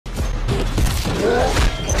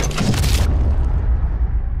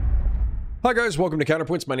Hi guys, welcome to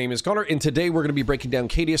Counterpoints. My name is Connor, and today we're going to be breaking down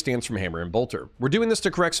Cadia stands from Hammer and Bolter. We're doing this to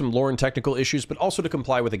correct some lore and technical issues, but also to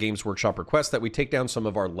comply with a Games Workshop request that we take down some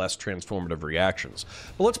of our less transformative reactions.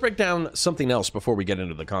 But let's break down something else before we get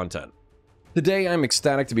into the content. Today, I'm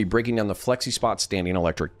ecstatic to be breaking down the FlexiSpot standing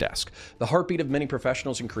electric desk. The heartbeat of many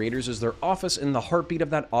professionals and creators is their office, and the heartbeat of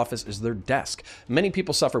that office is their desk. Many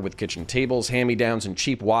people suffer with kitchen tables, hand-me-downs, and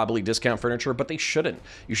cheap, wobbly discount furniture, but they shouldn't.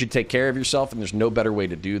 You should take care of yourself, and there's no better way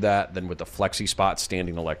to do that than with the FlexiSpot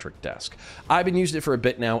standing electric desk. I've been using it for a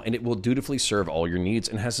bit now, and it will dutifully serve all your needs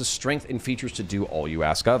and has the strength and features to do all you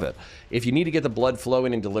ask of it. If you need to get the blood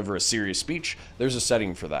flowing and deliver a serious speech, there's a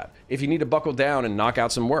setting for that. If you need to buckle down and knock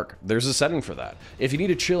out some work, there's a setting for that. If you need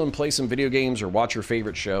to chill and play some video games or watch your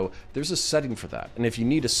favorite show, there's a setting for that. And if you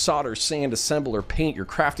need to solder, sand, assemble, or paint your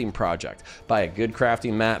crafting project, buy a good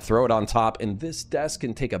crafting mat, throw it on top, and this desk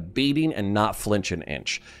can take a beating and not flinch an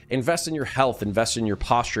inch. Invest in your health, invest in your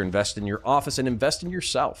posture, invest in your office, and invest in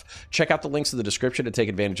yourself. Check out the links in the description to take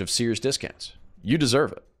advantage of Sears discounts. You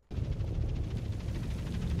deserve it.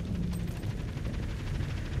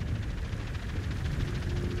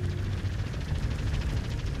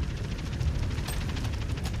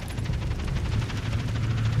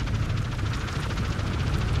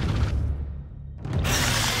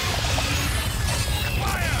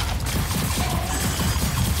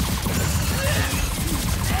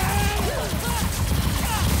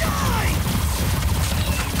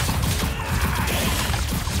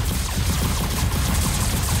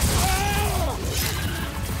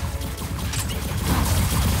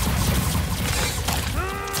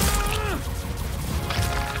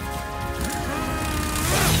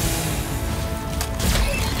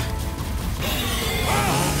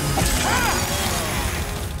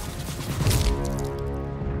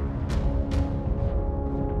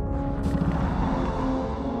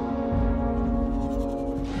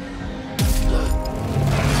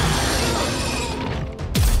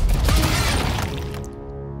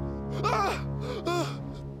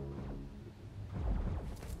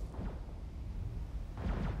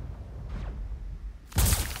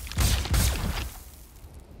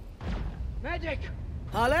 Medic!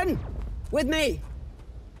 Harlan, with me.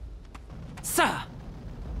 Sir!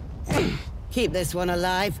 Keep this one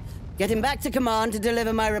alive. Get him back to command to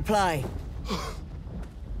deliver my reply.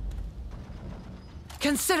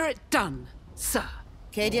 Consider it done, sir.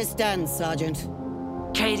 Cadia stands, Sergeant.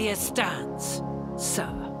 Cadia stands, sir.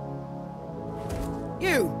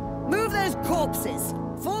 You, move those corpses.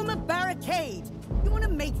 Form a barricade. You want to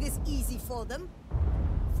make this easy for them?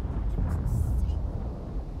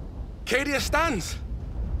 Cadia stands!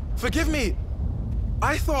 Forgive me.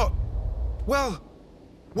 I thought... Well,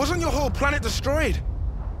 wasn't your whole planet destroyed?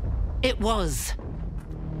 It was.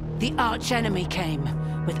 The arch-enemy came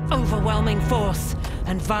with overwhelming force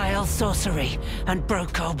and vile sorcery and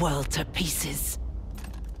broke our world to pieces.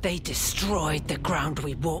 They destroyed the ground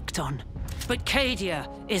we walked on. But Cadia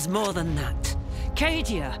is more than that.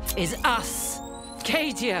 Cadia is us.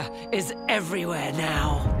 Cadia is everywhere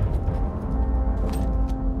now.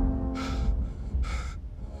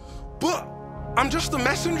 But I'm just a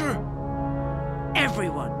messenger.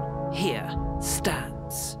 Everyone here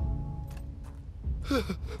stands.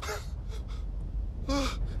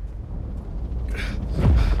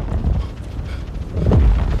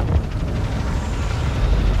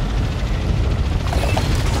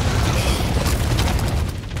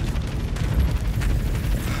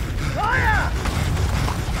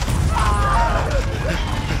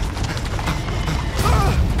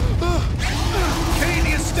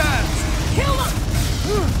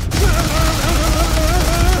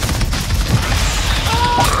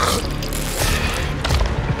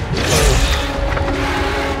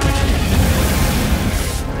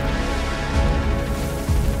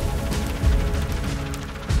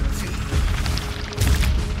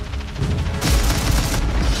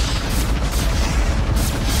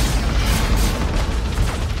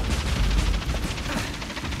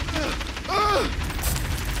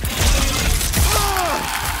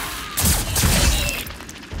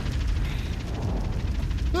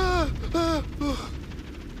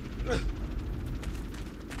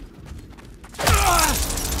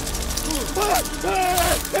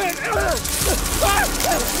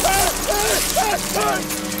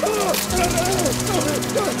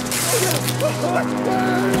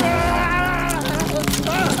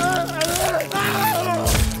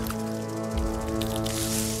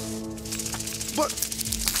 But...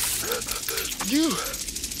 you...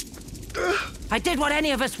 I did what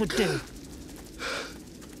any of us would do.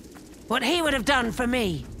 What he would have done for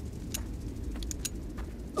me.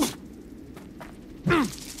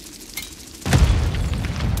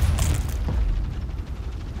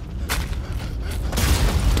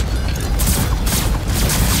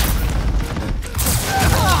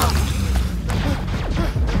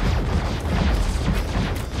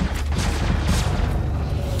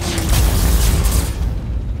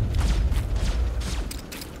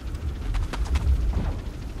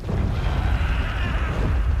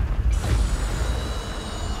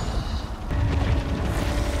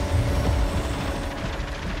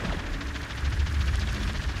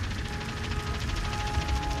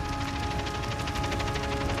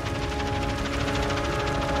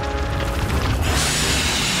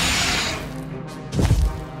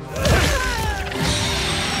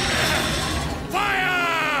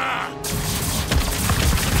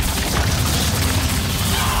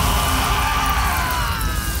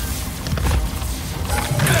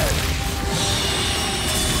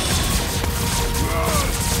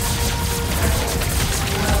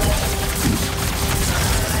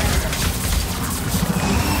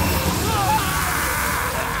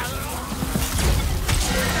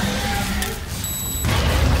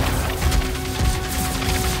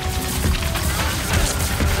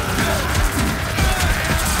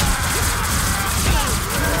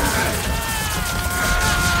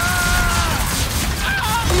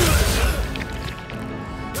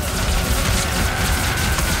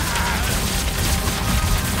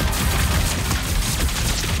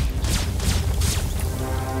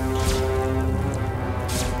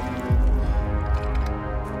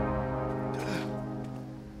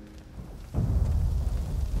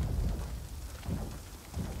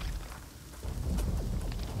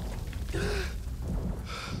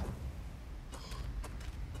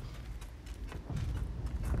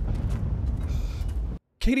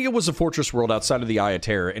 Cadia was a fortress world outside of the Eye of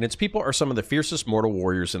Terror, and its people are some of the fiercest mortal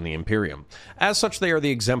warriors in the Imperium. As such, they are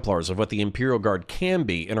the exemplars of what the Imperial Guard can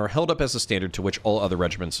be and are held up as a standard to which all other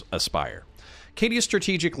regiments aspire. Cadia's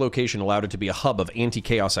strategic location allowed it to be a hub of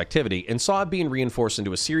anti-chaos activity and saw it being reinforced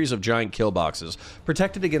into a series of giant kill boxes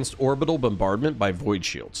protected against orbital bombardment by void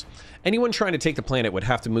shields. Anyone trying to take the planet would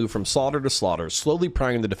have to move from slaughter to slaughter, slowly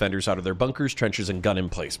prying the defenders out of their bunkers, trenches, and gun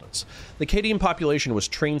emplacements. The Cadian population was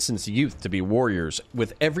trained since youth to be warriors,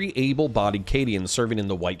 with every able-bodied Cadian serving in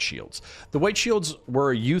the White Shields. The White Shields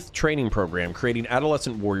were a youth training program creating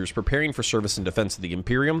adolescent warriors preparing for service in defense of the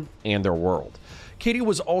Imperium and their world. Cadia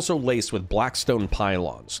was also laced with black stone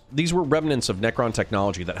pylons. These were remnants of Necron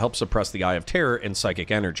technology that helped suppress the Eye of Terror and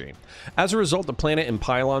psychic energy. As a result, the planet and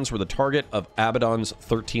pylons were the target of Abaddon's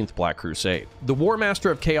 13th Black Crusade. The War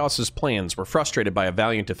Master of Chaos's plans were frustrated by a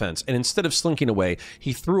valiant defense, and instead of slinking away,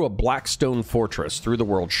 he threw a black stone fortress through the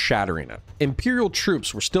world, shattering it. Imperial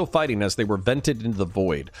troops were still fighting as they were vented into the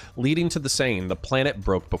void, leading to the saying, "The planet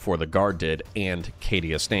broke before the guard did," and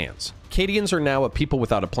Cadia stands. Cadians are now a people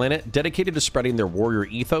without a planet, dedicated to spreading their warrior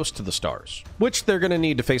ethos to the stars, which they're going to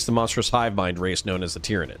need to face the monstrous hive mind race known as the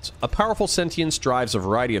Tyranids. A powerful sentience drives a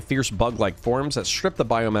variety of fierce bug-like forms that strip the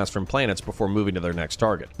biomass from planets before moving to their next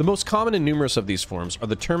target. The most common and numerous of these forms are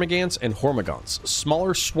the Termagants and Hormagaunts,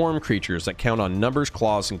 smaller swarm creatures that count on numbers,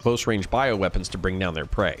 claws, and close-range bioweapons to bring down their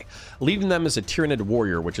prey. Leading them is a Tyranid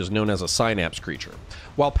warrior, which is known as a synapse creature.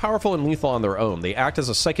 While powerful and lethal on their own, they act as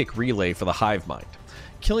a psychic relay for the hive mind.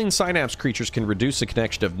 Killing synapse creatures can reduce the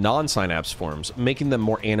connection of non-synapse forms, making them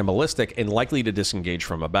more animalistic and likely to disengage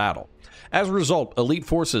from a battle. As a result, elite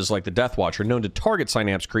forces like the Death Watch are known to target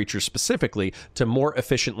synapse creatures specifically to more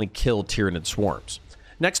efficiently kill Tyranid swarms.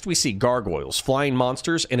 Next, we see gargoyles, flying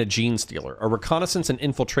monsters, and a gene stealer, a reconnaissance and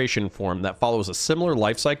infiltration form that follows a similar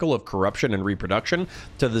life cycle of corruption and reproduction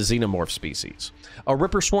to the xenomorph species. A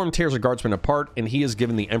Ripper swarm tears a guardsman apart, and he is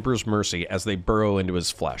given the Emperor's mercy as they burrow into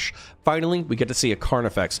his flesh. Finally, we get to see a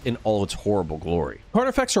Carnifex in all its horrible glory.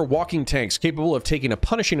 Carnifex are walking tanks capable of taking a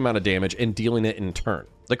punishing amount of damage and dealing it in turn.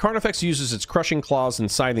 The Carnifex uses its crushing claws and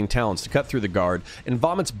scything talons to cut through the guard and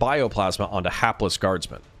vomits bioplasma onto hapless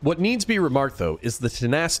guardsmen. What needs to be remarked, though, is the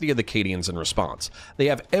tenacity of the Cadians in response. They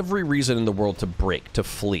have every reason in the world to break, to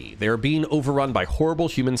flee. They are being overrun by horrible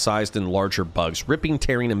human-sized and larger bugs, ripping,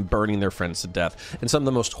 tearing, and burning their friends to death in some of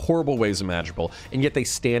the most horrible ways imaginable, and yet they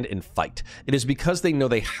stand and fight. It is because they know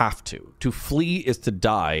they have to. To flee is to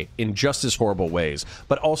die in just as horrible ways,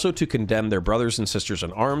 but also to condemn their brothers and sisters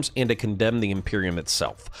in arms and to condemn the Imperium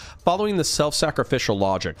itself. Following the self-sacrificial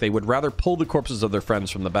logic, they would rather pull the corpses of their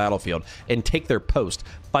friends from the battlefield and take their post,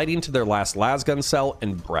 fighting to their last lasgun cell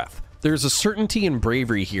and breath. There's a certainty and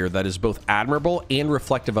bravery here that is both admirable and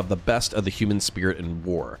reflective of the best of the human spirit in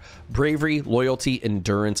war. Bravery, loyalty,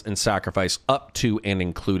 endurance, and sacrifice up to and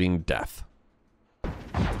including death.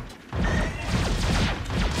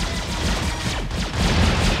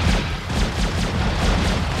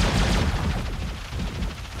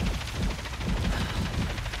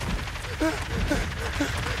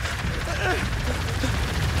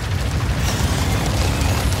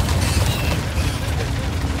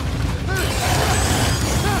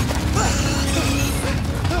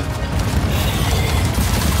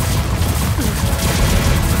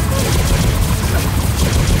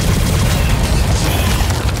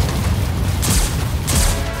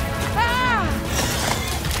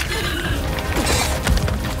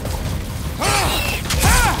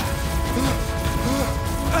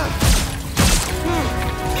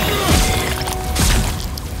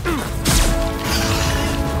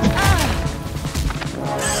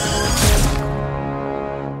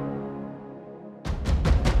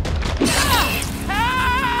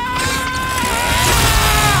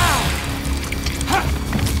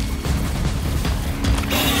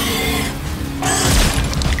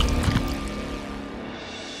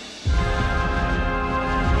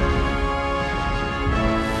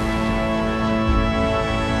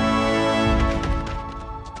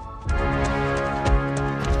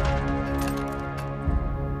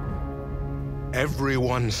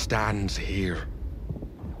 Everyone stands here.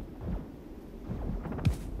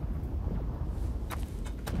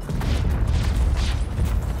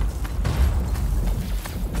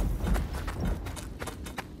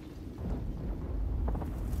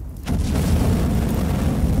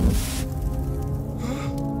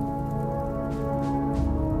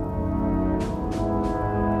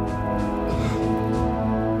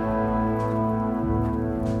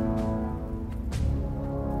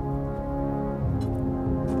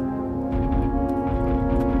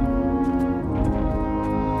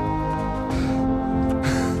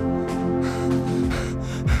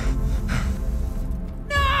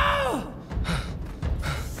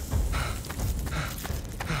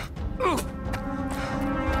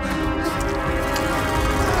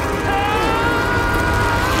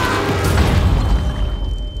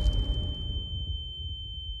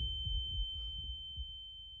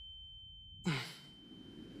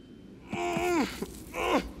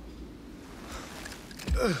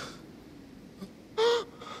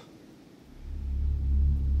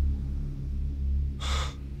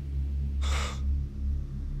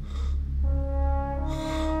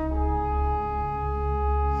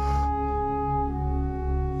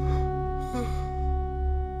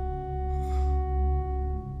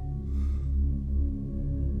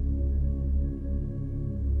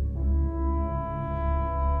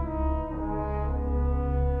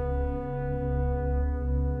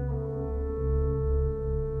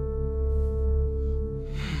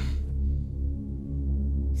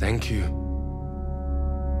 Thank you.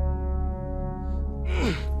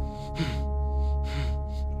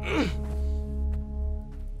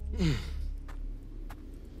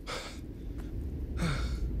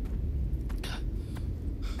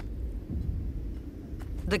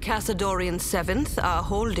 The Cassadorian 7th are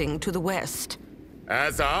holding to the west.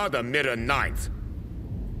 As are the Mirror Ninth.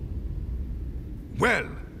 Well,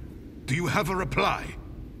 do you have a reply?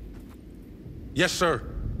 Yes, sir.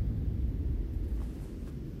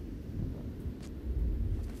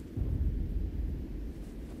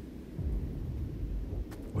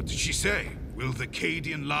 What did she say? Will the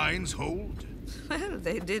Cadian lines hold? Well,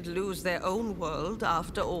 they did lose their own world,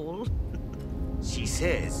 after all. She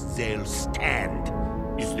says they'll stand.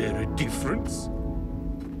 Is there a difference?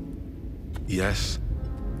 Yes.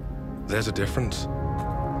 There's a difference.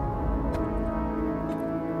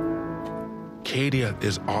 Cadia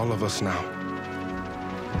is all of us now.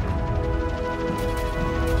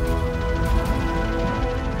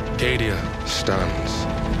 Cadia stands.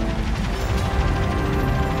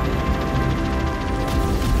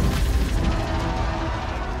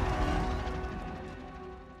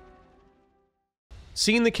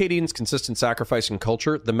 Seeing the Cadians' consistent sacrifice and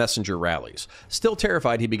culture, the messenger rallies. Still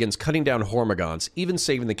terrified, he begins cutting down Hormigons, even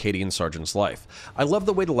saving the Cadian sergeant's life. I love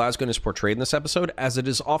the way the lasgun is portrayed in this episode, as it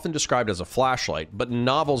is often described as a flashlight, but in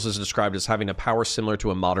novels is described as having a power similar to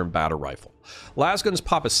a modern battle rifle. Lasguns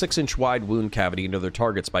pop a 6-inch wide wound cavity into their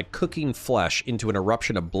targets by cooking flesh into an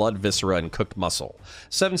eruption of blood, viscera, and cooked muscle.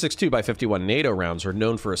 7.62x51 NATO rounds are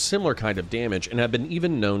known for a similar kind of damage and have been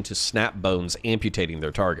even known to snap bones, amputating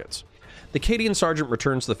their targets. The Cadian sergeant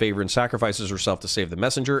returns the favor and sacrifices herself to save the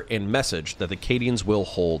messenger and message that the Cadians will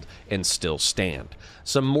hold and still stand.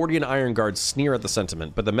 Some Mordian Iron Guards sneer at the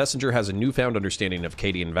sentiment, but the messenger has a newfound understanding of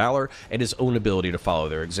Cadian valor and his own ability to follow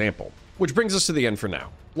their example. Which brings us to the end for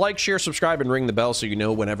now. Like, share, subscribe, and ring the bell so you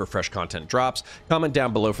know whenever fresh content drops. Comment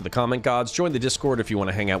down below for the comment gods, join the Discord if you want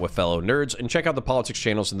to hang out with fellow nerds, and check out the politics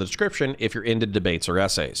channels in the description if you're into debates or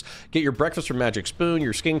essays. Get your breakfast from Magic Spoon,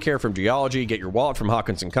 your skincare from Geology, get your wallet from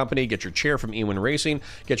Hawkins & Company, get your chair from Ewan Racing,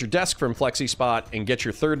 get your desk from Flexi Spot, and get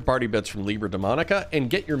your third-party bits from Libra Demonica, and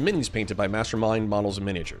get your minis painted by Mastermind Models and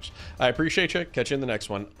Miniatures. I appreciate you. Catch you in the next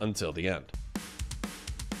one. Until the end.